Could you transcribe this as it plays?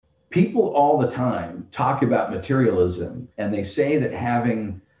People all the time talk about materialism, and they say that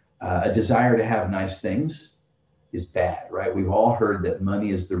having a desire to have nice things is bad, right? We've all heard that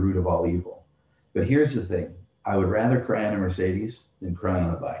money is the root of all evil. But here's the thing. I would rather cry on a Mercedes than cry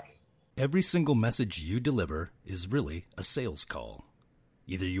on a bike. Every single message you deliver is really a sales call.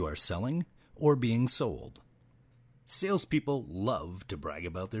 Either you are selling or being sold. Salespeople love to brag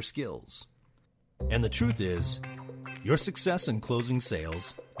about their skills. And the truth is, your success in closing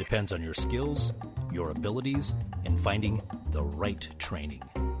sales depends on your skills, your abilities, and finding the right training.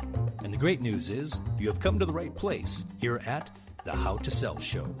 And the great news is, you have come to the right place here at the How to Sell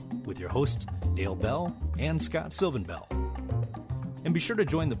Show with your hosts Dale Bell and Scott Silvenbell. And be sure to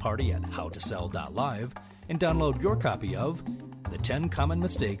join the party at howtosell.live and download your copy of The 10 Common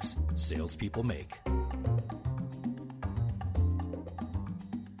Mistakes Salespeople Make.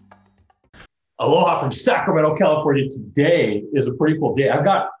 Aloha from Sacramento, California. Today is a pretty cool day. I've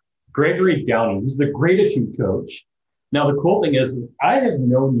got Gregory Downey, who's the GREATitude coach. Now, the cool thing is, I have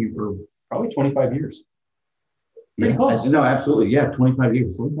known you for probably 25 years. Pretty close. No, absolutely. Yeah, 25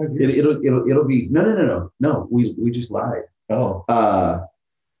 years. 25 years. It'll be, no, we just lied. Oh.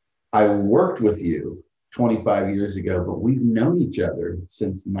 I worked with you 25 years ago, but we've known each other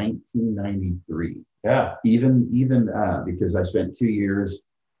since 1993. Yeah. Even because I spent 2 years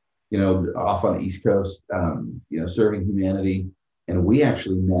off on the East Coast, serving humanity. And we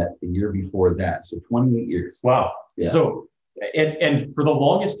actually met a year before that. So 28 years. Wow. Yeah. So, and for the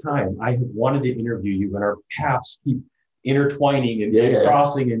longest time, I had wanted to interview you, and our paths keep intertwining and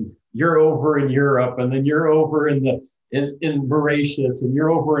crossing, and you're over in Europe, and then you're over in Mauritius, and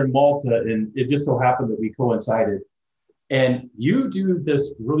you're over in Malta. And it just so happened that we coincided. And you do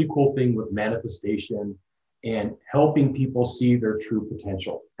this really cool thing with manifestation and helping people see their true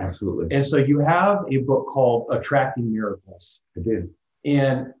potential. Absolutely. And so you have a book called Attracting Miracles. I do.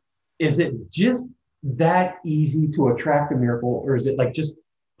 And is it just that easy to attract a miracle, or is it like just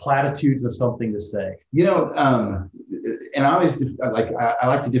platitudes of something to say? And I always I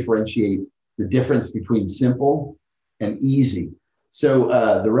like to differentiate the difference between simple and easy. So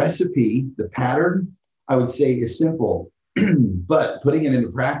the recipe, the pattern, I would say is simple, but putting it into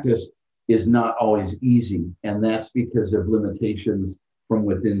practice is not always easy. And that's because of limitations from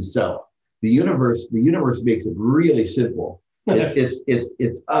within self. The universe makes it really simple.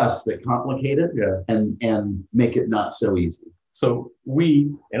 It's us that complicate it and make it not so easy. So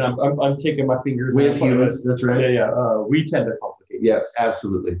I'm taking my fingers. We as humans, that's right. We tend to complicate. Yes,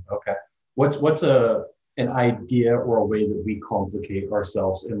 absolutely. Okay. What's an idea or a way that we complicate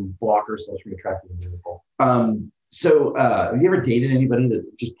ourselves and block ourselves from attracting a miracle? So have you ever dated anybody that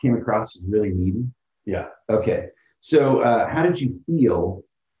just came across as really needy? Yeah. Okay. So how did you feel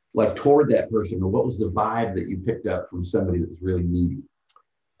like toward that person, or what was the vibe that you picked up from somebody that was really needy?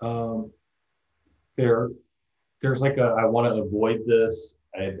 There's like I want to avoid this.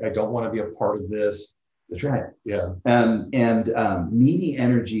 I don't want to be a part of this. That's right. Yeah. And needy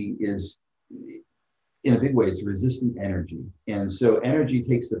energy is, in a big way, it's resistant energy. And so energy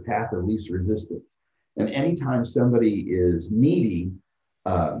takes the path of least resistance. And anytime somebody is needy,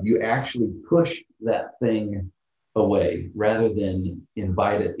 you actually push that thing away rather than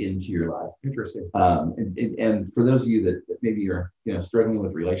invite it into your life. Interesting. And for those of you that maybe are struggling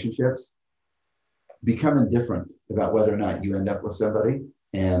with relationships, become indifferent about whether or not you end up with somebody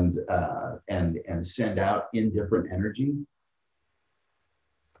and send out indifferent energy,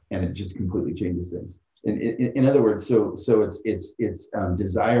 and it just completely changes things. In other words, so it's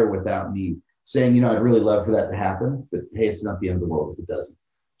desire without need. Saying, I'd really love for that to happen, but hey, it's not the end of the world if it doesn't.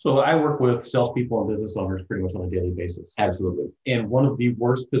 So I work with salespeople and business owners pretty much on a daily basis. Absolutely. And one of the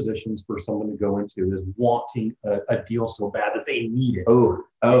worst positions for someone to go into is wanting a deal so bad that they need it. Oh.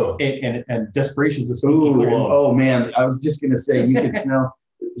 And desperation is a oh man, I was just going to say, you can smell.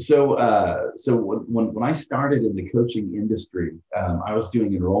 So when I started in the coaching industry, I was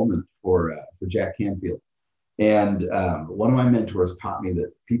doing enrollment for Jack Canfield. And one of my mentors taught me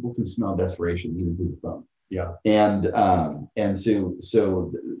that people can smell desperation even through the phone. Yeah. And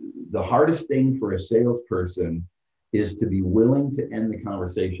so the hardest thing for a salesperson is to be willing to end the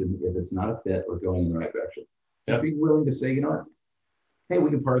conversation if it's not a fit or going in the right direction. Yeah. Be willing to say, what? Hey, we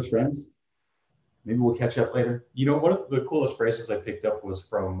can part as friends. Maybe we'll catch up later. One of the coolest phrases I picked up was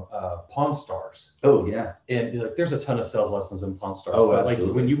from Pawn Stars. Oh yeah. And there's a ton of sales lessons in Pawn Stars. Oh, but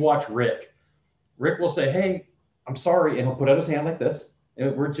absolutely. When you watch Rick will say, "Hey, I'm sorry," and he'll put out his hand like this,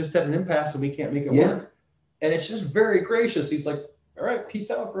 and we're just at an impasse and we can't make it work. And it's just very gracious. He's like, "All right,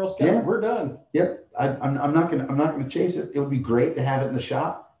 peace out, Girl Scout. Yeah. We're done." Yep. I'm not gonna chase it. It would be great to have it in the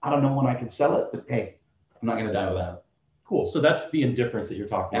shop. I don't know when I can sell it, but hey, I'm not gonna die without it. Cool. So that's the indifference that you're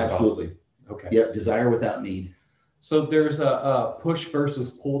talking about. Absolutely. Okay. Yep. Desire without need. So there's a push versus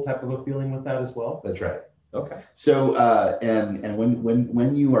pull type of a feeling with that as well. That's right. Okay. So and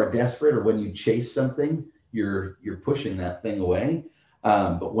when you are desperate or when you chase something, you're pushing that thing away.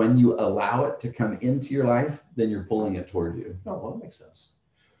 But when you allow it to come into your life, then you're pulling it toward you. Oh, well, that makes sense.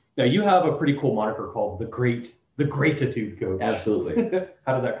 Now you have a pretty cool moniker called the GREATitude coach. Absolutely.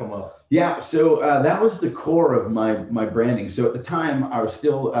 How did that come up? Yeah, so that was the core of my branding. So at the time, I was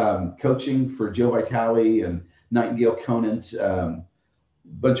still coaching for Joe Vitale and Nightingale Conant, a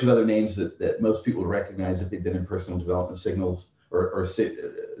bunch of other names that most people recognize if they've been in personal development signals or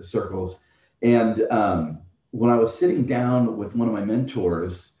circles. And when I was sitting down with one of my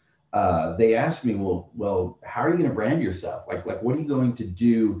mentors, they asked me, well, how are you going to brand yourself? Like, what are you going to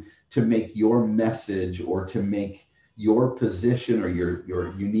do to make your message or to make your position or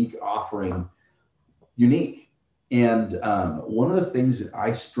your unique offering unique? And one of the things that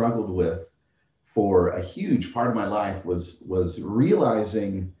I struggled with for a huge part of my life was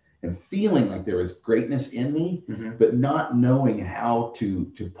realizing and feeling like there was greatness in me, but not knowing how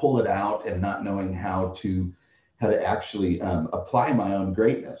to pull it out and not knowing how to actually apply my own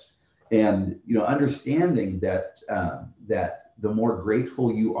greatness. And understanding that the more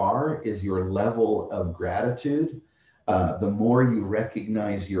grateful you are is your level of gratitude. The more you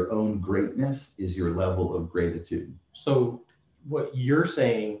recognize your own greatness is your level of gratitude. So what you're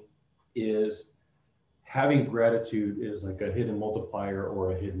saying is having gratitude is like a hidden multiplier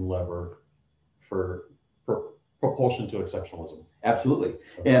or a hidden lever for propulsion to exceptionalism. Absolutely.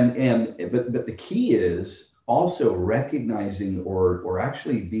 But the key is also recognizing or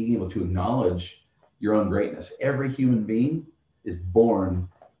actually being able to acknowledge your own greatness. Every human being is born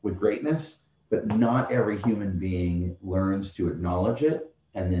with greatness, but not every human being learns to acknowledge it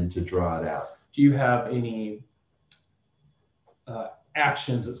and then to draw it out. Do you have any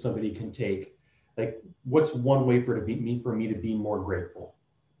actions that somebody can take? Like, what's one way for me to be more grateful?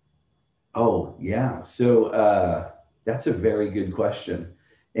 Oh, yeah. So that's a very good question.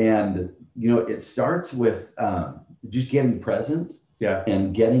 And, it starts with just getting present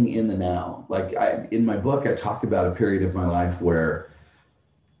and getting in the now. Like in my book, I talk about a period of my life where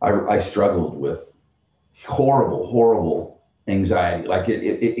I struggled with horrible anxiety. Like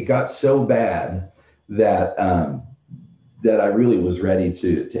it got so bad that I really was ready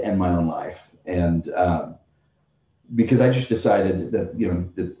to end my own life. And because I just decided that,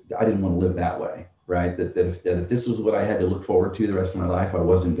 that I didn't want to live that way, right? That if this was what I had to look forward to the rest of my life, I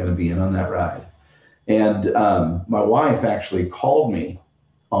wasn't going to be in on that ride. And my wife actually called me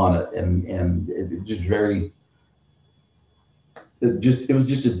on it, and it just it was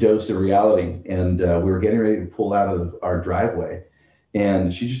just a dose of reality. And we were getting ready to pull out of our driveway,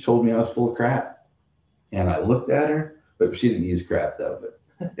 and she just told me I was full of crap. And I looked at her, but she didn't use crap though. But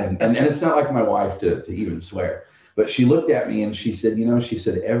and it's not like my wife to even swear, but she looked at me and she said, she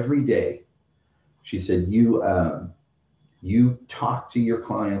said, every day, she said, you talk to your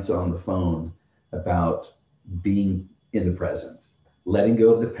clients on the phone about being in the present, letting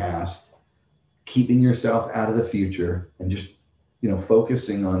go of the past, keeping yourself out of the future, and just,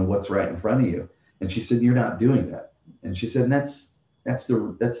 focusing on what's right in front of you. And she said, you're not doing that. And she said, and that's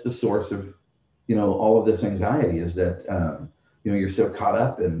the source of, all of this anxiety is that, you're so caught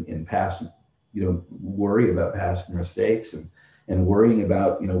up in past, worry about past mistakes and worrying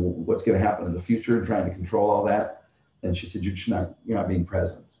about, what's going to happen in the future and trying to control all that. And she said, you're not being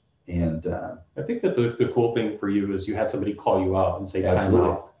present. And I think that the cool thing for you is you had somebody call you out and say, time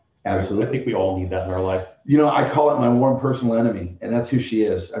out. Absolutely. I think we all need that in our life. I call it my warm personal enemy, and that's who she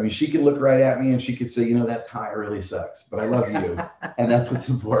is. I mean, she can look right at me and she could say, that tie really sucks, but I love you. And that's what's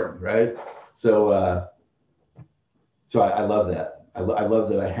important, right? So I love that. I love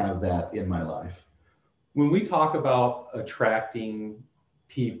that I have that in my life. When we talk about attracting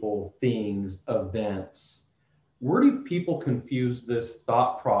people, things, events, where do people confuse this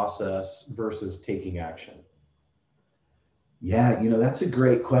thought process versus taking action? Yeah, that's a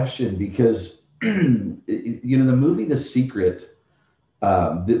great question because, the movie The Secret,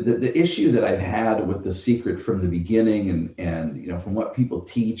 the issue that I've had with The Secret from the beginning and from what people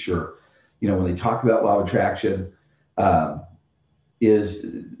teach or, when they talk about law of attraction, is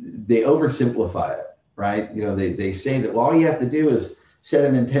they oversimplify it, right? They say that, well, all you have to do is set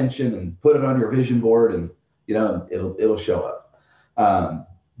an intention and put it on your vision board and, it'll show up.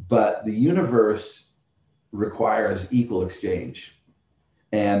 But the universe requires equal exchange.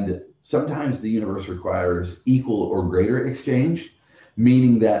 And sometimes the universe requires equal or greater exchange,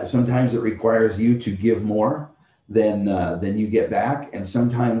 meaning that sometimes it requires you to give more than you get back. And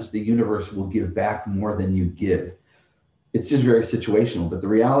sometimes the universe will give back more than you give. it's just very situational. But the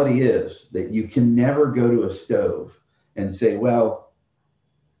reality is that you can never go to a stove and say, well,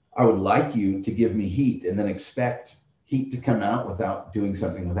 I would like you to give me heat, and then expect heat to come out without doing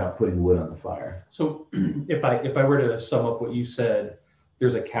something, without putting wood on the fire. So if I were to sum up what you said,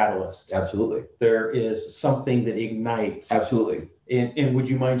 there's a catalyst. Absolutely. There is something that ignites. Absolutely. And would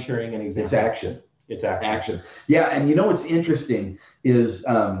you mind sharing an example? It's action. It's action. Action. Yeah. And you know, what's interesting is,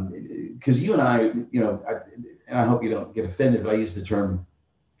 because you and I, and I hope you don't get offended, but I use the term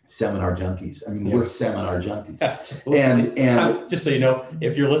seminar junkies. I mean, we're seminar junkies. Absolutely. And just so you know,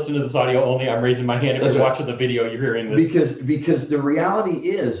 if you're listening to this audio only, I'm raising my hand. If you're watching the video, you're hearing this. Because the reality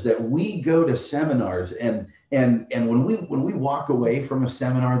is that we go to seminars, and when we walk away from a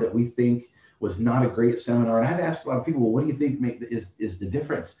seminar that we think was not a great seminar, and I've asked a lot of people, well, what do you think is the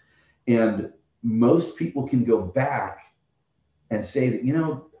difference? And most people can go back and say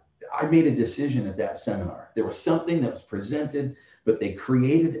that, I made a decision at that seminar. There was something that was presented, but they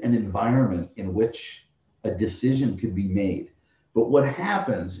created an environment in which a decision could be made. But what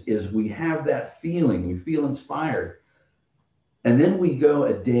happens is we have that feeling, we feel inspired. And then we go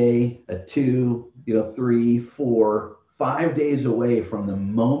a day, a 2, 3, 4, 5 days away from the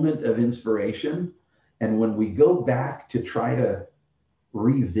moment of inspiration. And when we go back to try to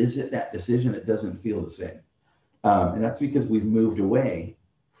revisit that decision, it doesn't feel the same. And that's because we've moved away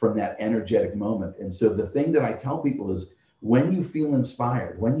from that energetic moment. And so the thing that I tell people is, when you feel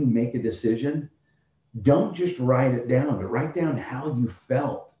inspired, when you make a decision, don't just write it down, but write down how you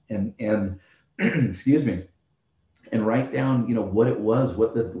felt, and excuse me, and write down, what it was,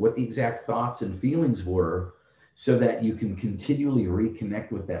 what the exact thoughts and feelings were, so that you can continually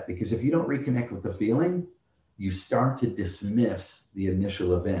reconnect with that. Because if you don't reconnect with the feeling, you start to dismiss the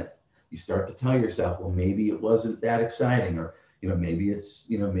initial event. You start to tell yourself, well, maybe it wasn't that exciting, or, maybe it's,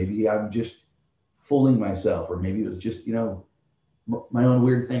 maybe I'm just fooling myself, or maybe it was just, my own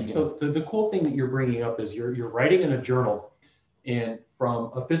weird thing. So the cool thing that you're bringing up is you're writing in a journal, and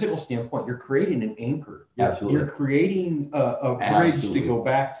from a physical standpoint, you're creating an anchor. Absolutely. You're creating a bridge to go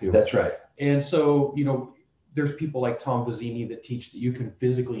back to. That's right. And so, there's people like Tom Vizzini that teach that you can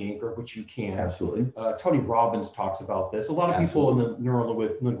physically anchor, which you can. Absolutely. Tony Robbins talks about this. A lot of people in the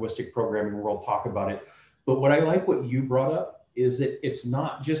neuro-linguistic programming world talk about it. But what I like what you brought up is that it's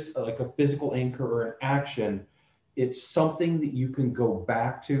not just like a physical anchor or an action. It's something that you can go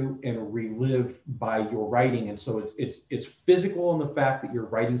back to and relive by your writing. And so it's physical in the fact that you're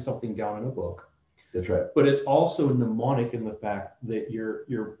writing something down in a book. That's right. But it's also mnemonic in the fact that you're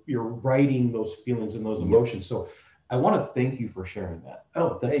writing those feelings and those emotions. So I want to thank you for sharing that.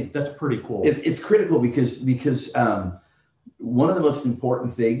 Oh, that's pretty cool. It's critical because one of the most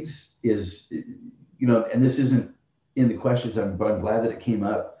important things is, and this isn't in the questions, but I'm glad that it came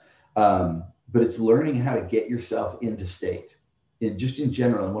up. But it's learning how to get yourself into state, just in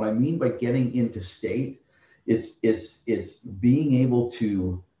general. And what I mean by getting into state, it's being able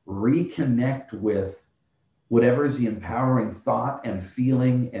to reconnect with whatever is the empowering thought and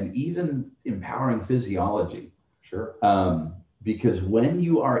feeling, and even empowering physiology. Sure. Because when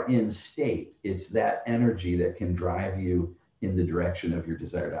you are in state, it's that energy that can drive you in the direction of your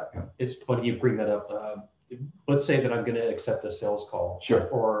desired outcome. It's funny you bring that up. Let's say that I'm going to accept a sales call. Sure.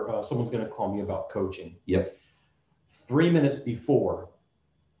 Or someone's going to call me about coaching. Yep. 3 minutes before,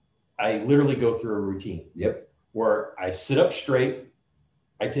 I literally go through a routine. Yep. Where I sit up straight,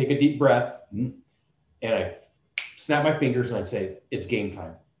 I take a deep breath, and I snap my fingers and I say, it's game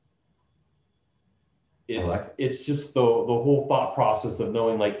time. It's just the whole thought process of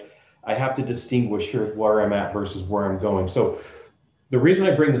knowing, like, I have to distinguish, here's where I'm at versus where I'm going. So the reason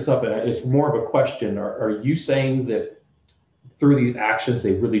I bring this up, and it's more of a question, are you saying that through these actions,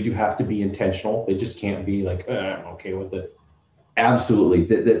 they really do have to be intentional? They just can't be like, I'm okay with it. Absolutely.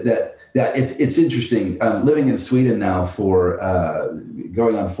 That it's interesting. Living in Sweden now for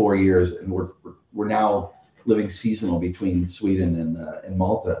going on 4 years, and we're now living seasonal between Sweden and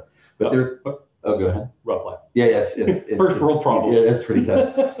Malta. But go ahead. Rough life. Yeah, yes. First world problems. Yeah, that's pretty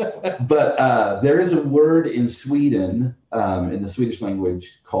tough. But there is a word in Sweden, in the Swedish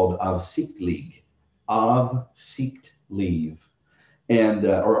language, called avsiktlig, and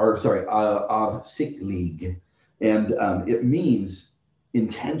avsiktlig, and it means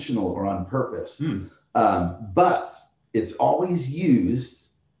intentional or on purpose. But it's always used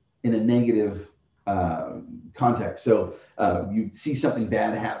in a negative context. So you see something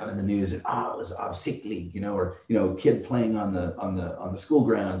bad happen in the news, and it was avsiktlig, or a kid playing on the school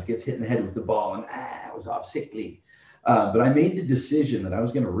grounds gets hit in the head with the ball, and it was avsiktlig. But I made the decision that I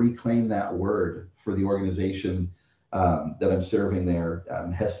was going to reclaim that word for the organization that I'm serving there,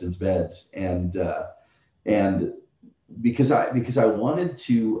 Heston's Beds, and because I wanted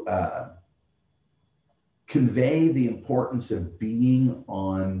to convey the importance of being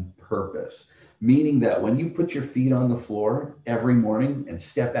on purpose, meaning that when you put your feet on the floor every morning and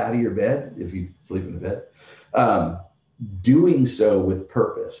step out of your bed, if you sleep in the bed, doing so with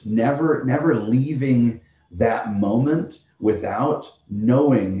purpose, never leaving that moment without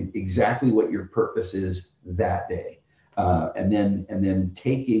knowing exactly what your purpose is that day, and then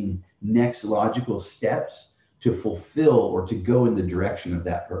taking next logical steps to fulfill or to go in the direction of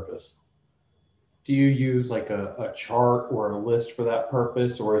that purpose. Do you use like a chart or a list for that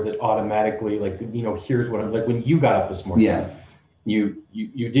purpose, or is it automatically like, here's what I'm like when you got up this morning? Yeah. You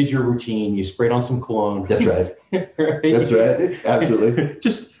did your routine, you sprayed on some cologne. That's right. Right? That's right. Absolutely.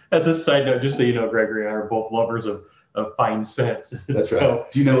 Just as a side note, just so you know, Gregory and I are both lovers of fine scents. That's right.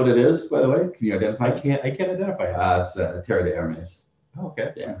 Do you know what it is, by the way? Can you identify it? I can't identify it. It's Terre de Hermes. Oh,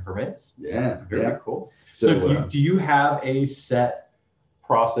 okay. Yeah. Hermes. Yeah. Very cool. So do you have a set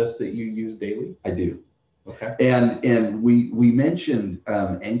process that you use daily? I do. Okay. And we mentioned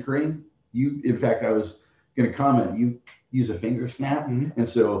anchoring. In fact, I was going to comment. You use a finger snap, and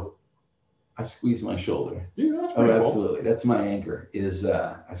so I squeeze my shoulder. Yeah, that's pretty cool. Absolutely. That's my anchor. Is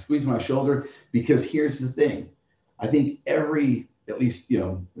I squeeze my shoulder, because here's the thing. I think at least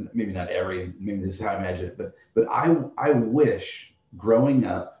maybe not every, maybe this is how I imagine it, but I wish growing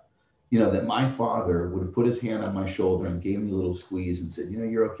up, that my father would have put his hand on my shoulder and gave me a little squeeze and said,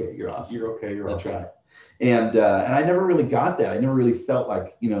 you're okay, you're awesome. You're okay, you're That's okay. right. And I never really got that. I never really felt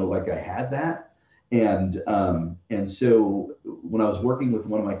like, like I had that. And so when I was working with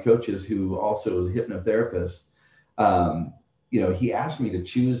one of my coaches who also was a hypnotherapist, he asked me to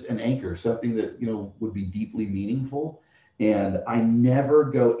choose an anchor, something that, would be deeply meaningful. And I never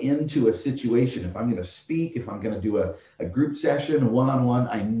go into a situation, if I'm going to speak, if I'm going to do a group session, one-on-one,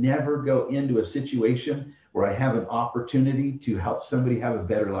 I never go into a situation where I have an opportunity to help somebody have a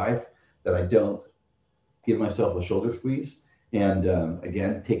better life that I don't give myself a shoulder squeeze. And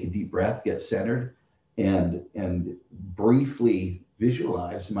again, take a deep breath, get centered, and briefly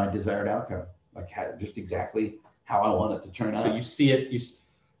visualize my desired outcome, like just exactly how I want it to turn out. So you see it,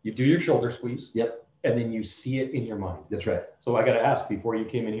 you do your shoulder squeeze. Yep. And then you see it in your mind. That's right. So I got to ask, before you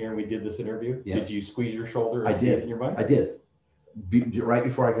came in here and we did this interview, Did you squeeze your shoulder and see it in your mind? I did. Right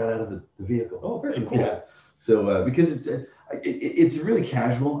before I got out of the vehicle. Oh, very cool. Yeah. So because it's really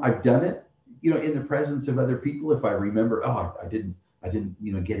casual. I've done it, in the presence of other people. If I remember, I didn't,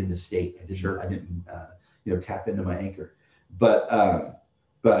 get in the state. I didn't, tap into my anchor. But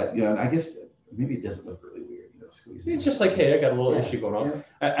I guess maybe it doesn't look really weird. Squeezing. It's just like, hey, I got a little issue going on.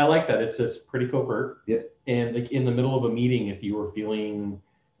 Yeah. I like that. It's just pretty covert. Yeah. And like in the middle of a meeting, if you were feeling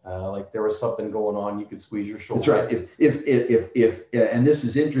like there was something going on, you could squeeze your shoulder. That's right. If and this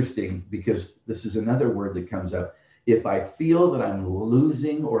is interesting because this is another word that comes up. If I feel that I'm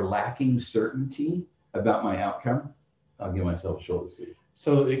losing or lacking certainty about my outcome, I'll give myself a shoulder squeeze.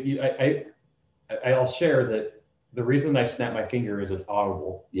 So I'll share that the reason I snap my finger is it's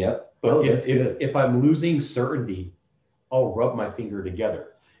audible. Yep. But if I'm losing certainty, I'll rub my finger together.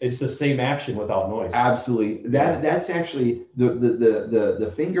 It's the same action without noise. Absolutely. That's actually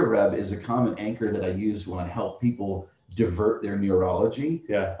the finger rub is a common anchor that I use when I help people divert their neurology.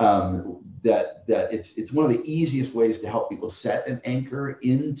 Yeah. That it's one of the easiest ways to help people set an anchor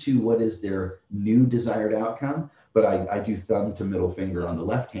into what is their new desired outcome. But I do thumb to middle finger on the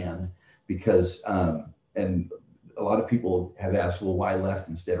left hand because and a lot of people have asked, well, why left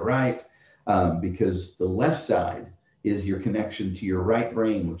instead of right? Because the left side is your connection to your right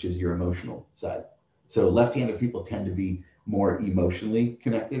brain, which is your emotional side. So left-handed people tend to be more emotionally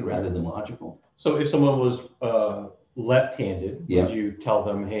connected rather than logical. So if someone was left-handed, yeah. would you tell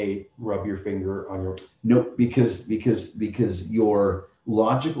them, hey, rub your finger on your... Nope, because your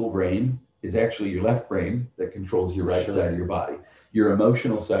logical brain is actually your left brain that controls your right side of your body. Your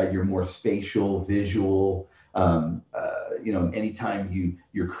emotional side, you're more spatial, visual. Anytime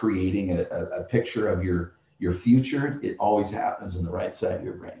you're creating a picture of your future, it always happens in the right side of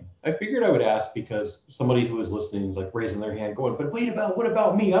your brain. I figured I would ask because somebody who is listening is like raising their hand going, but what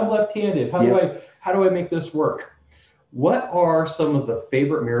about me? I'm left-handed. How do I make this work? What are some of the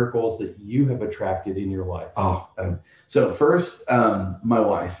favorite miracles that you have attracted in your life? So first, my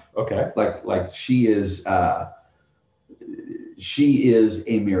wife. Okay. Like she is a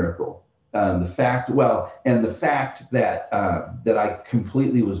miracle. The fact that I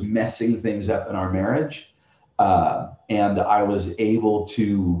completely was messing things up in our marriage, and I was able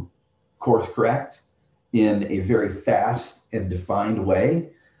to course correct in a very fast and defined way,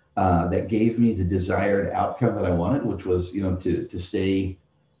 that gave me the desired outcome that I wanted, which was, to stay,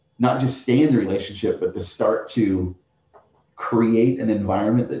 not just stay in the relationship, but to start to create an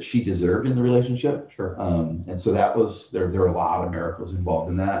environment that she deserved in the relationship. Sure. And so that was, there were a lot of miracles involved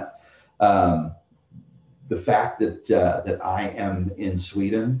in that. The fact that I am in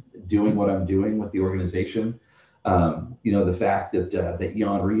Sweden doing what I'm doing with the organization, the fact that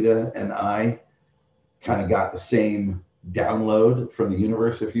Jan Rita and I kind of got the same download from the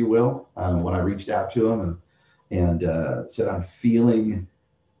universe, if you will, when I reached out to him and said, I'm feeling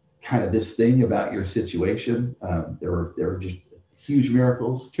kind of this thing about your situation. There were just huge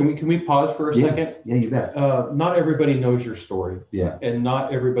miracles. Can we pause for a second? Yeah, you bet. Not everybody knows your story. Yeah. And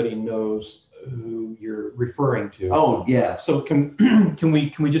not everybody knows who you're referring to. Oh, yeah. So can we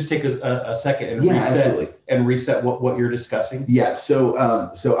just take a second and reset what you're discussing? Yeah. So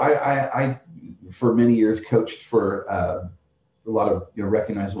I for many years coached for a lot of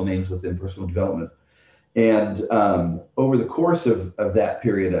recognizable names within personal development. And over the course of that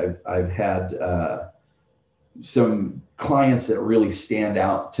period, I've had some clients that really stand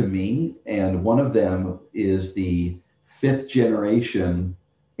out to me. And one of them is the 5th generation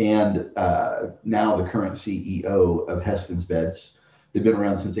and now the current CEO of Heston's Beds. They've been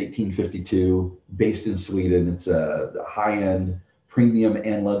around since 1852, based in Sweden. It's a high-end premium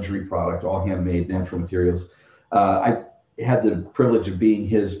and luxury product, all handmade, natural materials. I had the privilege of being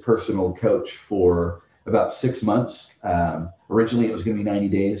his personal coach for about 6 months. Originally, it was going to be 90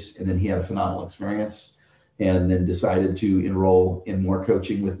 days, and then he had a phenomenal experience and then decided to enroll in more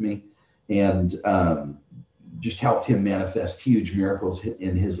coaching with me, and just helped him manifest huge miracles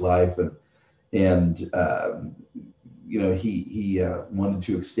in his life. And he wanted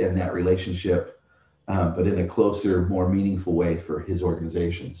to extend that relationship, but in a closer, more meaningful way for his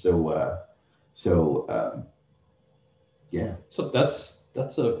organization. Yeah. So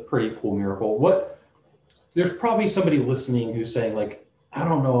that's a pretty cool miracle. There's probably somebody listening who's saying, like, I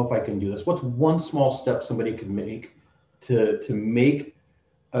don't know if I can do this. What's one small step somebody could make to make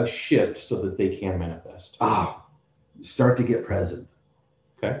a shift so that they can manifest? Start to get present.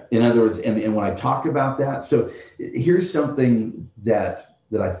 Okay. In other words, and when I talk about that, so here's something that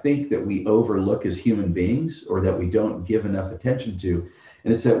I think that we overlook as human beings, or that we don't give enough attention to,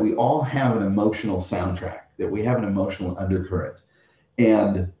 and it's that we all have an emotional soundtrack, that we have an emotional undercurrent.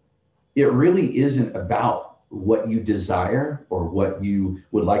 And it really isn't about what you desire or what you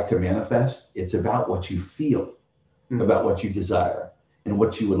would like to manifest. It's about what you feel about what you desire and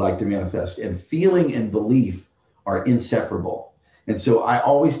what you would like to manifest. And feeling and belief are inseparable. And so I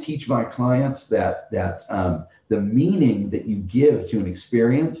always teach my clients that the meaning that you give to an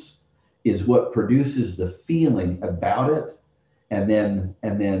experience is what produces the feeling about it. And then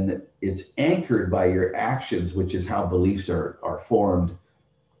it's anchored by your actions, which is how beliefs are formed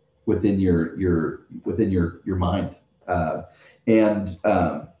within your mind. And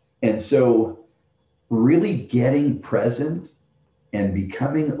so really getting present and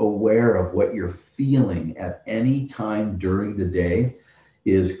becoming aware of what you're feeling at any time during the day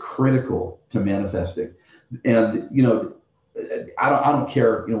is critical to manifesting. And I don't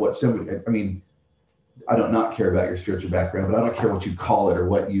care what somebody, I mean, I don't not care about your spiritual background, but I don't care what you call it or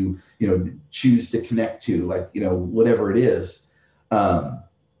what you choose to connect to, like whatever it is.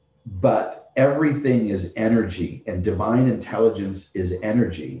 But everything is energy, and divine intelligence is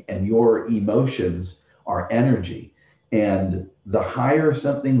energy, and your emotions are energy. And the higher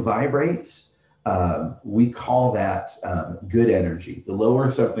something vibrates, we call that good energy. The lower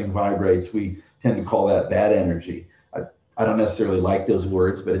something vibrates, we tend to call that bad energy. I don't necessarily like those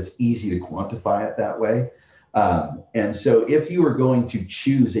words, but it's easy to quantify it that way. And so if you are going to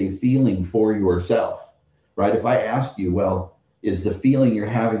choose a feeling for yourself, right? If I asked you, well, is the feeling you're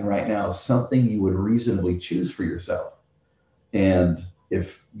having right now something you would reasonably choose for yourself? And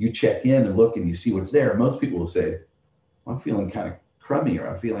if you check in and look and you see what's there, most people will say, well, I'm feeling kind of crummy, or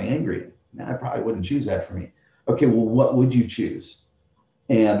I'm feeling angry. No, I probably wouldn't choose that for me. Okay, well, what would you choose?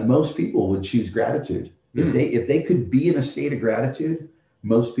 And most people would choose gratitude. If they could be in a state of gratitude,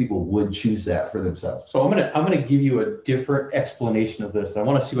 most people would choose that for themselves. So I'm gonna give you a different explanation of this. I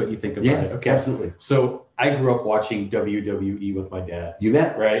want to see what you think about it. Okay, absolutely. So I grew up watching WWE with my dad. You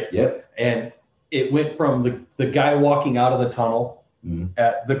bet. Right. Yep. And it went from the guy walking out of the tunnel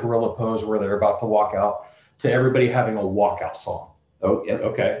at the gorilla pose where they're about to walk out to everybody having a walkout song. Oh, yeah.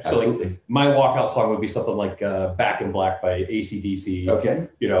 Okay. So absolutely. My walkout song would be something like Back in Black by AC/DC. Okay.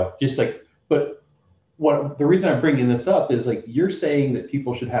 Just like, but the reason I'm bringing this up is, like, you're saying that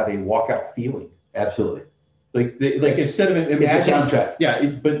people should have a walkout feeling. Absolutely. Instead of it's a soundtrack. Yeah,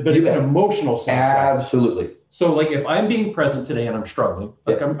 but it's an emotional soundtrack. Absolutely. So, like, if I'm being present today and I'm struggling,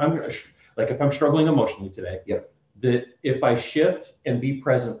 if I'm struggling emotionally today, yep, that if I shift and be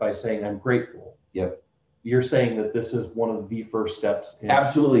present by saying I'm grateful, yep, you're saying that this is one of the first steps.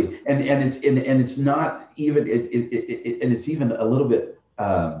 Absolutely. And it's not even, and it's even a little bit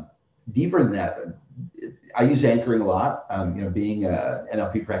deeper than that. I use anchoring a lot, being an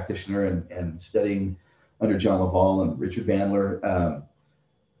NLP practitioner and studying under John Laval and Richard Bandler.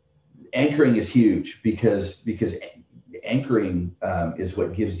 Anchoring is huge because anchoring is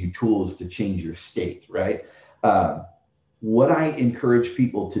what gives you tools to change your state, right? What I encourage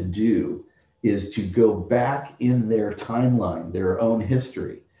people to do is to go back in their timeline, their own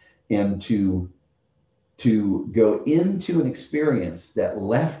history, and to go into an experience that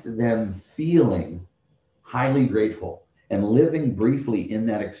left them feeling highly grateful and living briefly in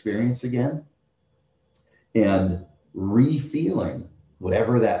that experience again and re-feeling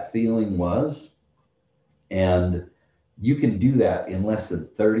whatever that feeling was. And you can do that in less than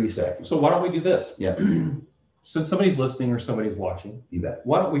 30 seconds. So why don't we do this? Yeah. Since somebody's listening or somebody's watching, You bet.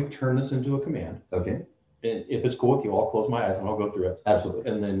 why don't we turn this into a command? Okay. And if it's cool with you, I'll close my eyes and I'll go through it.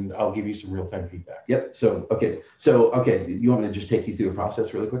 Absolutely. And then I'll give you some real-time feedback. Yep. So, okay. You want me to just take you through a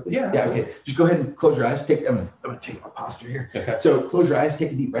process really quickly? Yeah. Yeah. Okay. Just go ahead and close your eyes. I'm going to change my posture here. Okay. So close your eyes,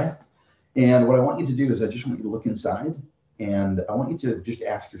 take a deep breath. And what I want you to do is I just want you to look inside and I want you to just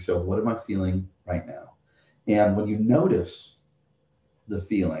ask yourself, what am I feeling right now? And when you notice the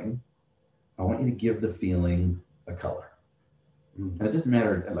feeling, I want you to give the feeling a color. And it doesn't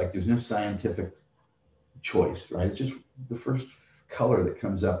matter, like there's no scientific choice, right? It's just the first color that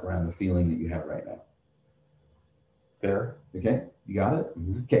comes up around the feeling that you have right now. There. Okay, you got it?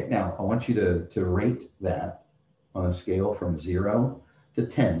 Mm-hmm. Okay, now I want you to rate that on a scale from 0 to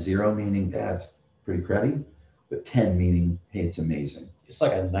 10. 0 meaning that's pretty cruddy, but 10 meaning, hey, it's amazing. It's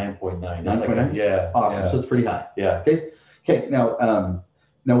like a 9.9. 9.9? Yeah. Awesome, yeah. so it's pretty high. Yeah. Okay,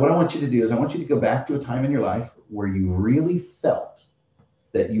 now what I want you to do is I want you to go back to a time in your life where you really felt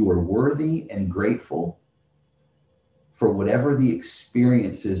that you were worthy and grateful for whatever the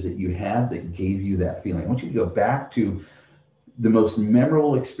experiences that you had that gave you that feeling. I want you to go back to the most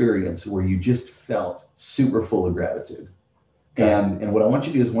memorable experience where you just felt super full of gratitude. Okay. And what I want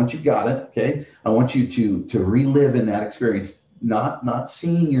you to do is once you've got it, okay, I want you to relive in that experience, not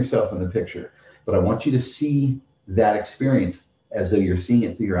seeing yourself in the picture, but I want you to see that experience as though you're seeing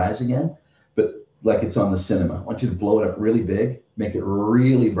it through your eyes again, but like it's on the cinema. I want you to blow it up really big, make it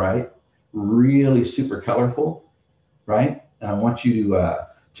really bright, really super colorful, right? And I want you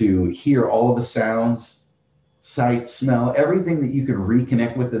to hear all of the sounds, sight, smell, everything that you can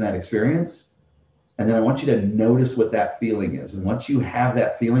reconnect with in that experience. And then I want you to notice what that feeling is. And once you have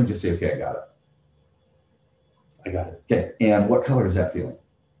that feeling, just say, okay, I got it. I got it. Okay, and what color is that feeling?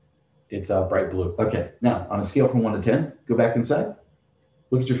 It's bright blue. Okay, now on a scale from 1 to 10, go back inside,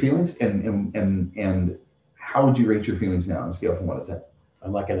 look at your feelings, and how would you rate your feelings now on a scale from 1 to 10?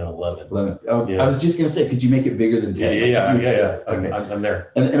 I'm like an 11. 11. Oh, Yeah. I was just gonna say, could you make it bigger than 10? Yeah. Okay. I'm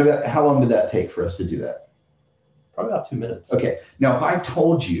there. And about how long did that take for us to do that? Probably about 2 minutes. Okay. Now, if I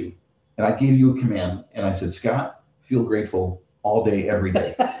told you and I gave you a command and I said, Scott, feel grateful all day, every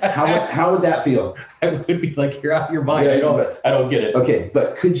day, how would that feel? I would be like, you're out of your mind. Yeah, I don't get it. Okay,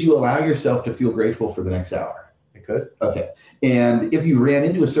 but could you allow yourself to feel grateful for the next hour? I could. Okay. And if you ran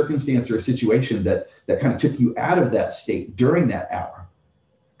into a circumstance or a situation that kind of took you out of that state during that hour,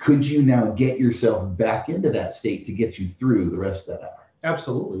 could you now get yourself back into that state to get you through the rest of that hour?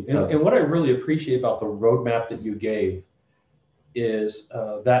 Absolutely. And what I really appreciate about the roadmap that you gave is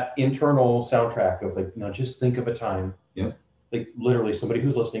that internal soundtrack of like, now just think of a time. Yeah. Like literally somebody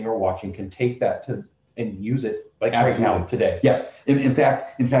who's listening or watching can take that and use it like Absolutely. right now today. Yeah. In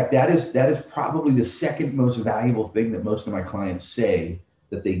fact, that is probably the second most valuable thing that most of my clients say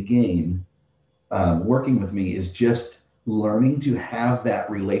that they gain working with me is just learning to have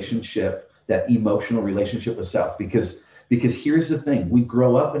that relationship, that emotional relationship with self. Because here's the thing, we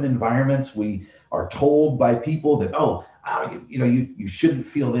grow up in environments, we are told by people that, you shouldn't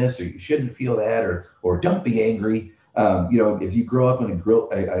feel this or you shouldn't feel that or don't be angry. If you grow up in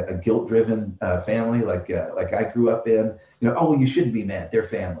a guilt-driven family like I grew up in, you shouldn't be mad, they're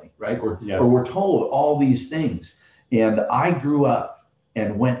family, right? Or we're told all these things. And I grew up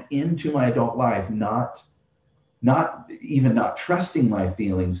and went into my adult life not trusting my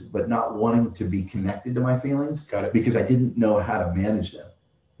feelings, but not wanting to be connected to my feelings. Got it. Because I didn't know how to manage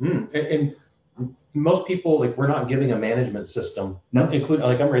them. And most people, like, we're not giving a management system. No. Including,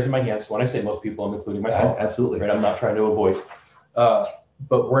 like, I'm raising my hand. So when I say most people, I'm including myself. Absolutely. Right. I'm not trying to avoid.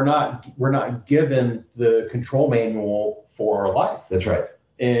 But we're not given the control manual for our life. That's right.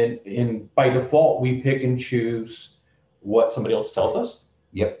 And by default, we pick and choose what somebody else tells us.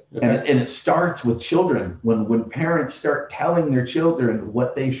 Yep. Okay. And it starts with children when parents start telling their children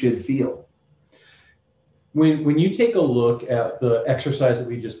what they should feel. When you take a look at the exercise that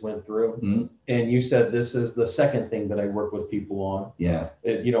we just went through, Mm-hmm. and you said this is the second thing that I work with people on, Yeah.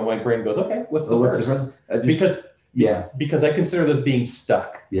 My brain goes, okay, what's the What's first? the first? Because I consider this being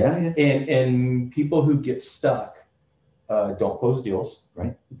stuck. Yeah. And people who get stuck don't close deals.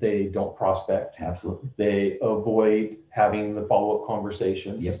 Right. They don't prospect. Absolutely. They avoid having the follow-up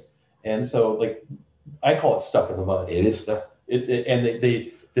conversations. Yep. And so, like, I call it stuck in the mud. It is stuck. And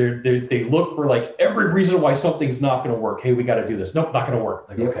they look for like every reason why something's not going to work. Hey, we got to do this. Nope, not going to work.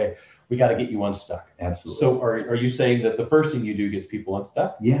 Like, okay, we got to get you unstuck. Absolutely. So are you saying that the first thing you do gets people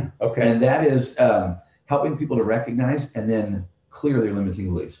unstuck? Yeah. Okay. And that is helping people to recognize and then clear their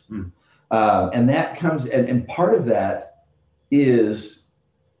limiting beliefs. And that comes, and part of that is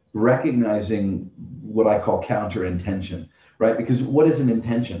recognizing what I call counter intention, right? Because what is an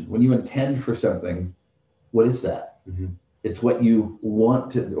intention? When you intend for something, what is that? Mm-hmm. It's what you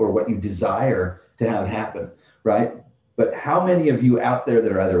want to, or what you desire to have happen, right? But how many of you out there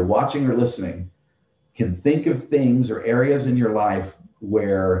that are either watching or listening can think of things or areas in your life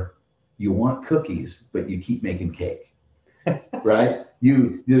where you want cookies, but you keep making cake, right?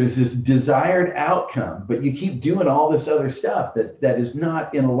 There's this desired outcome, but you keep doing all this other stuff that is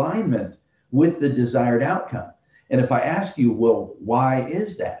not in alignment with the desired outcome. And if I ask you, well, why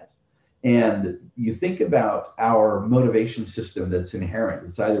is that? And you think about our motivation system that's inherent.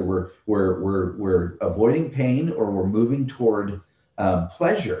 It's either we're avoiding pain or we're moving toward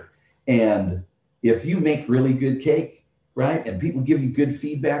pleasure. And if you make really good cake, right, and people give you good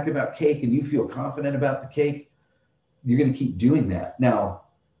feedback about cake and you feel confident about the cake, you're going to keep doing that. Now,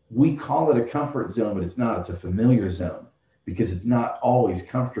 we call it a comfort zone, but it's not. It's a familiar zone because it's not always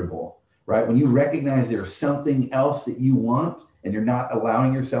comfortable, right? When you recognize there's something else that you want, and you're not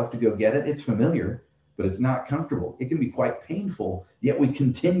allowing yourself to go get it, it's familiar, but it's not comfortable. It can be quite painful, yet we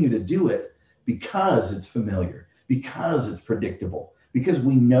continue to do it because it's familiar, because it's predictable, because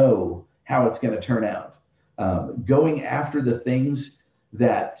we know how it's going to turn out. Going after the things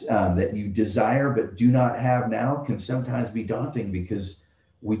that you desire but do not have now can sometimes be daunting because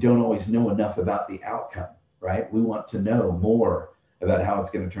we don't always know enough about the outcome, right? We want to know more about how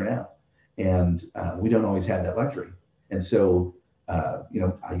it's going to turn out. And we don't always have that luxury. And so,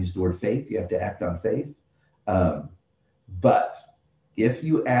 I use the word faith. You have to act on faith. But if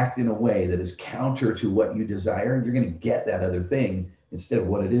you act in a way that is counter to what you desire, you're going to get that other thing instead of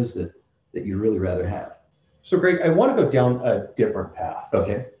what it is that you'd really rather have. So, Greg, I want to go down a different path.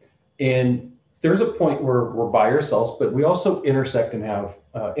 Okay. And there's a point where we're by ourselves, but we also intersect and have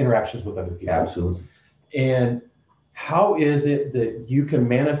interactions with other people. Absolutely. And how is it that you can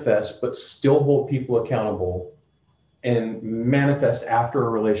manifest but still hold people accountable and manifest after a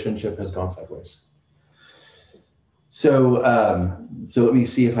relationship has gone sideways? So let me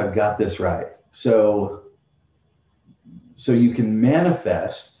see if I've got this right. So you can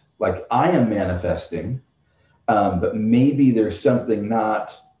manifest like I am manifesting, but maybe there's something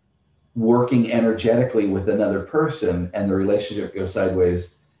not working energetically with another person and the relationship goes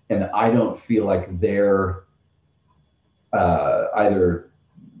sideways and I don't feel like they're either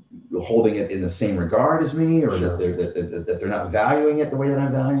holding it in the same regard as me, or Sure. that they're not valuing it the way that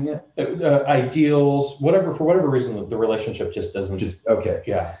I'm valuing it. Ideals, whatever, for whatever reason, the relationship just doesn't. Just okay.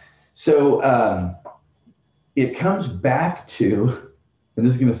 Yeah. So it comes back to, and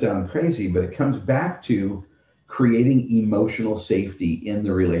this is going to sound crazy, but it comes back to creating emotional safety in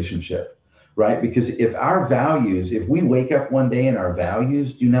the relationship, right? Because if we wake up one day and our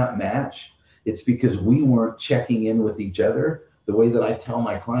values do not match, it's because we weren't checking in with each other the way that I tell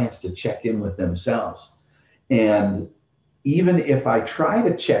my clients to check in with themselves. And even if I try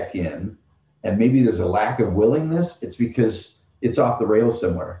to check in and maybe there's a lack of willingness, it's because it's off the rails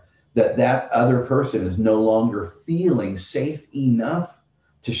somewhere, that other person is no longer feeling safe enough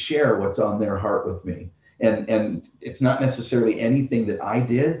to share what's on their heart with me. And it's not necessarily anything that I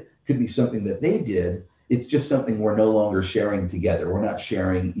did, could be something that they did. It's just something we're no longer sharing together. We're not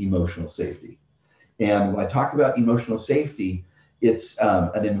sharing emotional safety. And when I talk about emotional safety, it's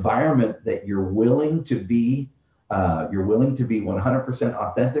an environment that you're willing to be 100%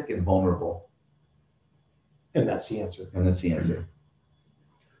 authentic and vulnerable. And that's the answer. And that's the answer.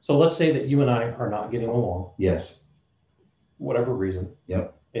 So let's say that you and I are not getting along. Yes. Whatever reason.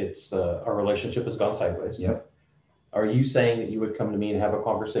 Yep. It's our relationship has gone sideways. Yep. Are you saying that you would come to me and have a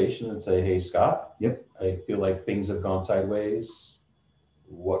conversation and say, hey, Scott, yep, I feel like things have gone sideways.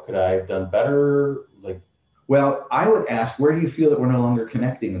 What could I have done better? Well, I would ask, where do you feel that we're no longer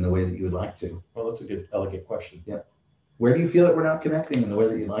connecting in the way that you would like to? Well, that's a good, elegant question. Yeah. Where do you feel that we're not connecting in the way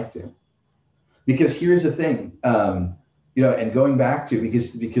that you'd like to? Because here's the thing. And going back to,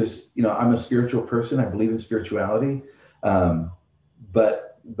 because I'm a spiritual person, I believe in spirituality.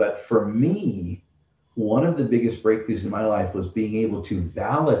 But for me, one of the biggest breakthroughs in my life was being able to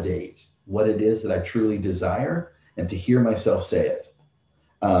validate what it is that I truly desire and to hear myself say it.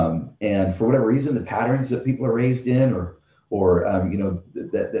 And for whatever reason, the patterns that people are raised in, or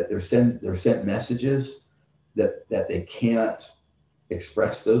that they're sent messages that they can't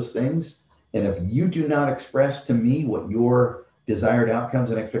express those things. And if you do not express to me what your desired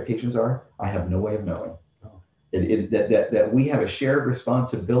outcomes and expectations are, I have no way of knowing. That we have a shared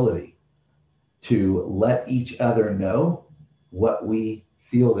responsibility to let each other know what we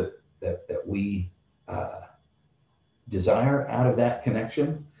feel that we desire out of that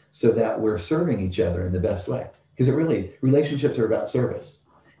connection, so that we're serving each other in the best way. Because relationships are about service.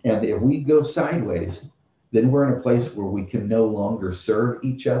 And if we go sideways, then we're in a place where we can no longer serve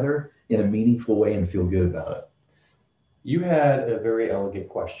each other in a meaningful way and feel good about it. You had a very elegant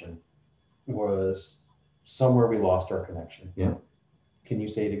question. Was somewhere we lost our connection. Yeah. Can you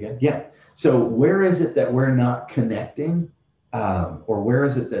say it again? Yeah. So where is it that we're not connecting, or where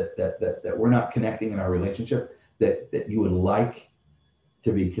is it that we're not connecting in our relationship that you would like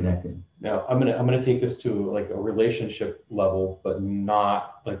to be connecting? Now I'm gonna take this to like a relationship level, but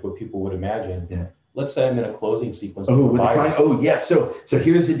not like what people would imagine. Yeah. Let's say I'm in a closing sequence. Yeah. So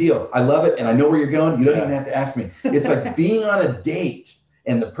here's the deal. I love it, and I know where you're going. You don't even have to ask me. It's like being on a date,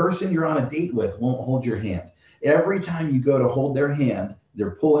 and the person you're on a date with won't hold your hand. Every time you go to hold their hand,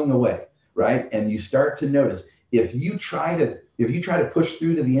 they're pulling away, right? And you start to notice, if you try to push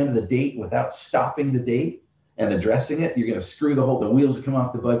through to the end of the date without stopping the date and addressing it, you're going to screw the wheels will come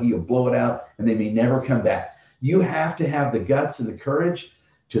off the buggy, you'll blow it out, and they may never come back. You have to have the guts and the courage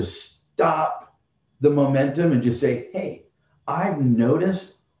to stop the momentum and just say, hey, I've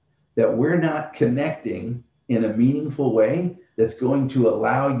noticed that we're not connecting in a meaningful way that's going to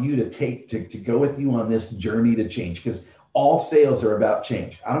allow you to go with you on this journey to change. Because all sales are about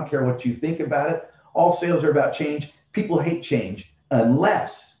change. I don't care what you think about it. All sales are about change. People hate change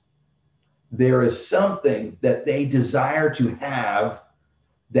unless there is something that they desire to have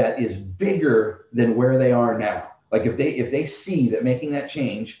that is bigger than where they are now. Like if they see that making that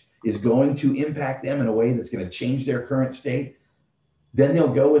change is going to impact them in a way that's going to change their current state, then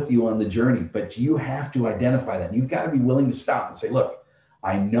they'll go with you on the journey. But you have to identify that. You've got to be willing to stop and say, look,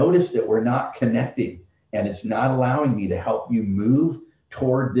 I noticed that we're not connecting, and it's not allowing me to help you move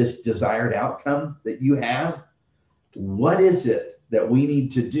toward this desired outcome that you have. What is it that we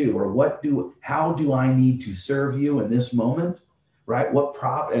need to do, or how do I need to serve you in this moment, right?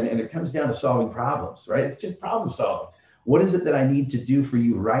 And it comes down to solving problems, right? It's just problem solving. What is it that I need to do for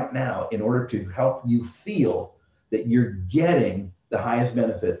you right now in order to help you feel that you're getting the highest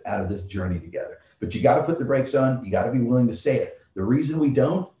benefit out of this journey together? But you got to put the brakes on. You got to be willing to say it. The reason we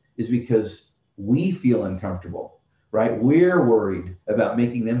don't is because we feel uncomfortable, right? We're worried about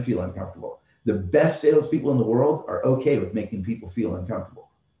making them feel uncomfortable. The best salespeople in the world are okay with making people feel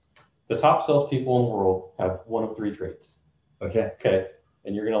uncomfortable. The top salespeople in the world have one of three traits. Okay. Okay.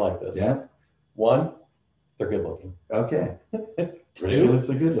 And you're going to like this. Yeah. One, they're good looking. Okay. Two,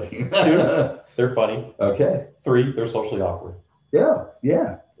 they're good looking. Two, they're funny. Okay. Three, they're socially awkward. Yeah.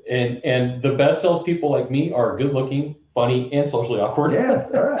 Yeah. And the best salespeople like me are good looking, funny, and socially awkward. Yeah.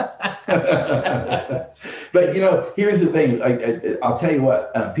 All right. But here's the thing. I'll tell you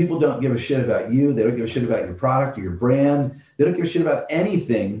what. People don't give a shit about you. They don't give a shit about your product or your brand. They don't give a shit about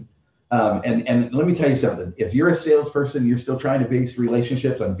anything. And let me tell you something. If you're a salesperson, you're still trying to base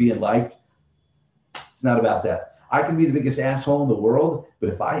relationships on being liked. It's not about that. I can be the biggest asshole in the world, but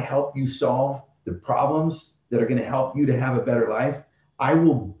if I help you solve the problems that are going to help you to have a better life, I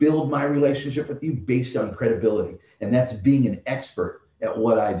will build my relationship with you based on credibility. And that's being an expert at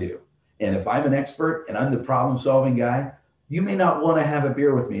what I do. And if I'm an expert and I'm the problem solving guy, you may not want to have a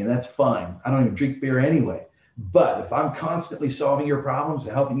beer with me, and that's fine. I don't even drink beer anyway. But if I'm constantly solving your problems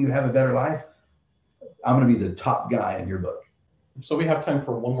and helping you have a better life, I'm going to be the top guy in your book. So we have time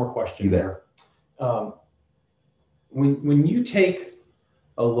for one more question. You bet. When you take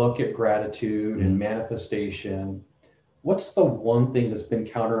a look at gratitude and manifestation, what's the one thing that's been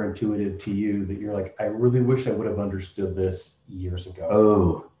counterintuitive to you that you're like, I really wish I would have understood this years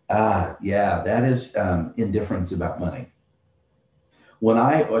ago? Yeah, that is indifference about money.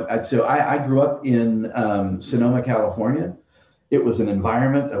 I grew up in Sonoma, California. It was an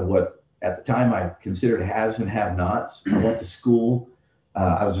environment of what at the time I considered haves and have-nots. I went to school.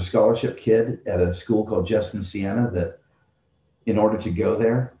 I was a scholarship kid at a school called Justin Siena that in order to go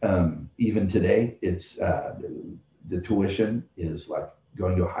there, even today, it's the tuition is like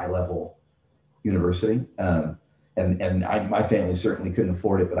going to a high-level university. my family certainly couldn't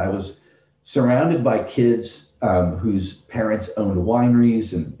afford it, but I was surrounded by kids whose parents owned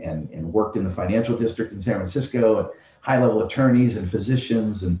wineries and worked in the financial district in San Francisco, and high-level attorneys and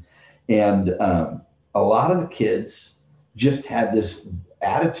physicians, and a lot of the kids just had this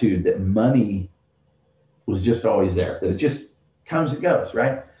attitude that money was just always there, that it just comes and goes,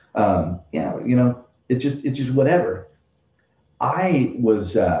 right? It's just whatever. I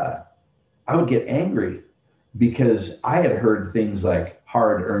would get angry because I had heard things like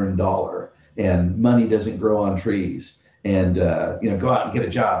hard-earned dollar and money doesn't grow on trees, and go out and get a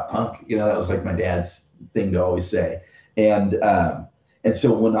job, punk. That was like my dad's thing to always say. And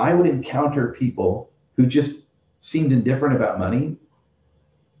so when I would encounter people who just seemed indifferent about money,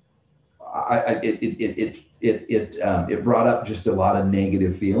 it brought up just a lot of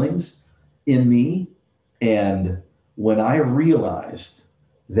negative feelings in me. And when I realized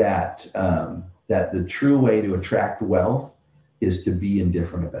that that the true way to attract wealth is to be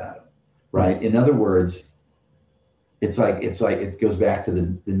indifferent about it, right? In other words, it's like it goes back to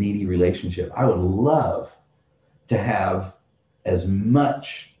the needy relationship. I would love to have as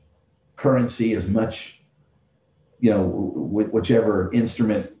much currency, as much, whichever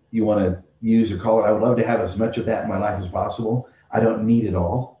instrument you want to use or call it. I would love to have as much of that in my life as possible. I don't need it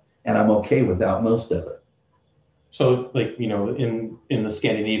all, and I'm okay without most of it. So, in the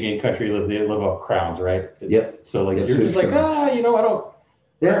Scandinavian country, they live off crowns, right? Yep. So, you're just like, I don't.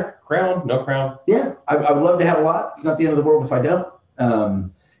 Yeah. Crown, no crown. Yeah. I would love to have a lot. It's not the end of the world if I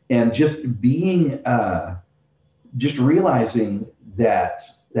don't. And just being, just realizing that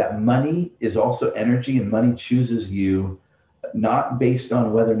money is also energy, and money chooses you not based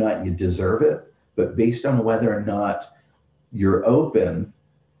on whether or not you deserve it, but based on whether or not you're open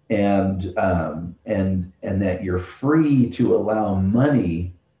and that you're free to allow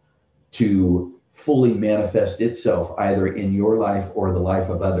money to fully manifest itself either in your life or the life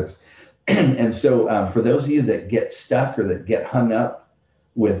of others. And so for those of you that get stuck or that get hung up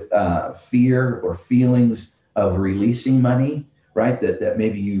with fear or feelings of releasing money, right? That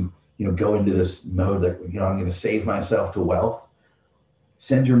maybe you go into this mode like, I'm going to save myself to wealth.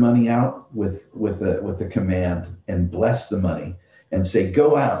 Send your money out with a command and bless the money and say,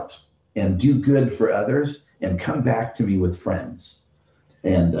 go out and do good for others and come back to me with friends.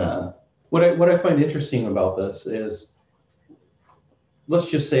 And what I find interesting about this is, let's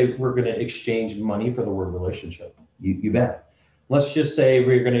just say we're going to exchange money for the word relationship. You bet. Let's just say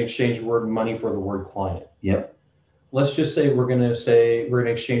we're going to exchange the word money for the word client. Yep. Let's just say we're going to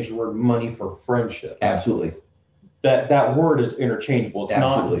exchange the word money for friendship. Absolutely. That word is interchangeable. It's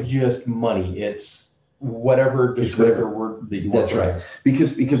Absolutely. Not just money. It's whatever descriptor word that you want. That's right.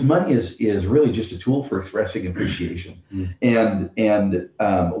 Because money is really just a tool for expressing appreciation. Mm. And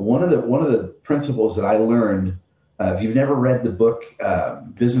one of the principles that I learned, if you've never read the book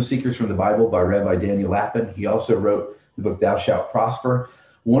Business Secrets from the Bible by Rabbi Daniel Lapin, he also wrote the book Thou Shalt Prosper.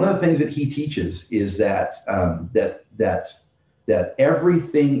 One of the things that he teaches is that that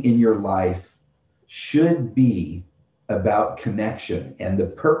everything in your life should be about connection, and the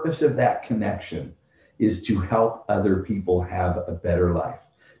purpose of that connection is to help other people have a better life.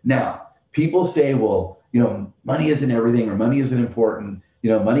 Now, people say, well, money isn't everything, or money isn't important.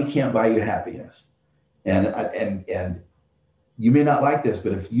 Money can't buy you happiness. And you may not like this,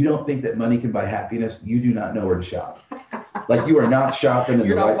 but if you don't think that money can buy happiness, you do not know where to shop. Like, you are not shopping in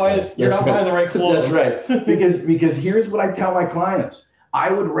the right place. You're not buying the right clothes. That's right. Because here's what I tell my clients.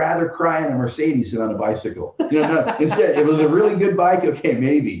 I would rather cry in a Mercedes than on a bicycle. Instead, it was a really good bike. Okay,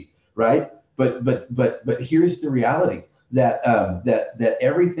 maybe, right? But here's the reality that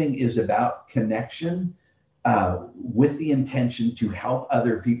everything is about connection with the intention to help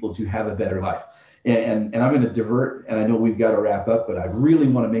other people to have a better life. And I'm going to divert, and I know we've got to wrap up, but I really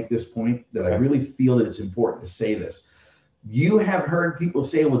want to make this point that I really feel that it's important to say this. You have heard people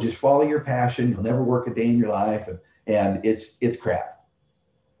say, well, just follow your passion. You'll never work a day in your life. And it's crap.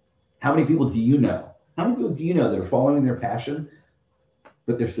 How many people do you know? How many people do you know that are following their passion,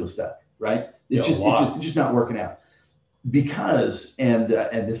 but they're still stuck, right? It's just not working out. Because, and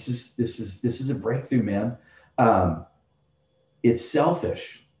this is a breakthrough, man. It's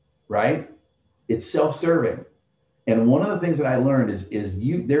selfish, right? It's self-serving. And one of the things that I learned is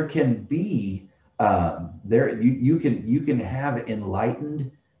there can be you can have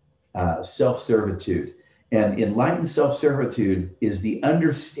enlightened self-servitude. And enlightened self-servitude is the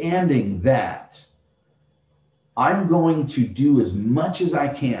understanding that I'm going to do as much as I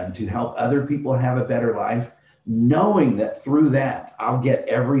can to help other people have a better life, knowing that through that, I'll get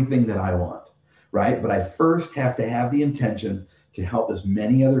everything that I want, right? But I first have to have the intention to help as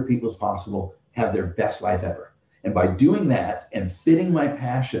many other people as possible have their best life ever. And by doing that and fitting my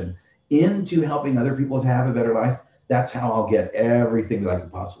passion into helping other people to have a better life, that's how I'll get everything that I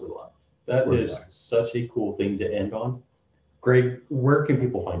could possibly want. That is such a cool thing to end on. Greg, where can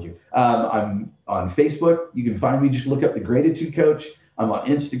people find you? I'm on Facebook. You can find me. Just look up the GREATitude Coach. I'm on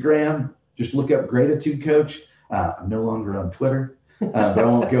Instagram. Just look up GREATitude Coach. I'm no longer on Twitter, but I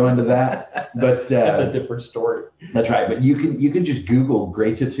won't go into that. But that's a different story. That's right. But you can just Google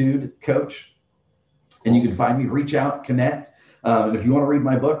GREATitude Coach, and you can find me. Reach out, connect. And if you want to read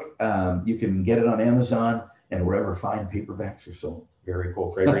my book, you can get it on Amazon and wherever fine paperbacks are sold. Very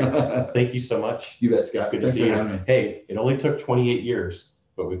cool, Gregory. Thank you so much. You bet, Scott. Good to see you. Hey, it only took 28 years,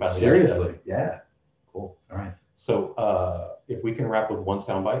 but we finally seriously, yeah. Cool. All right. So if we can wrap with one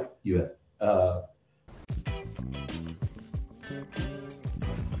soundbite. You bet.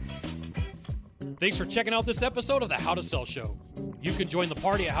 Thanks for checking out this episode of the How to Sell Show. You can join the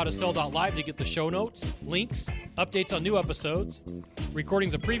party at howtosell.live to get the show notes, links, updates on new episodes,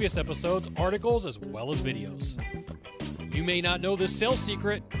 recordings of previous episodes, articles, as well as videos. You may not know this sales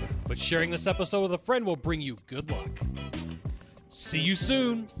secret, but sharing this episode with a friend will bring you good luck. See you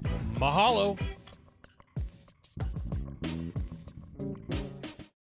soon. Mahalo.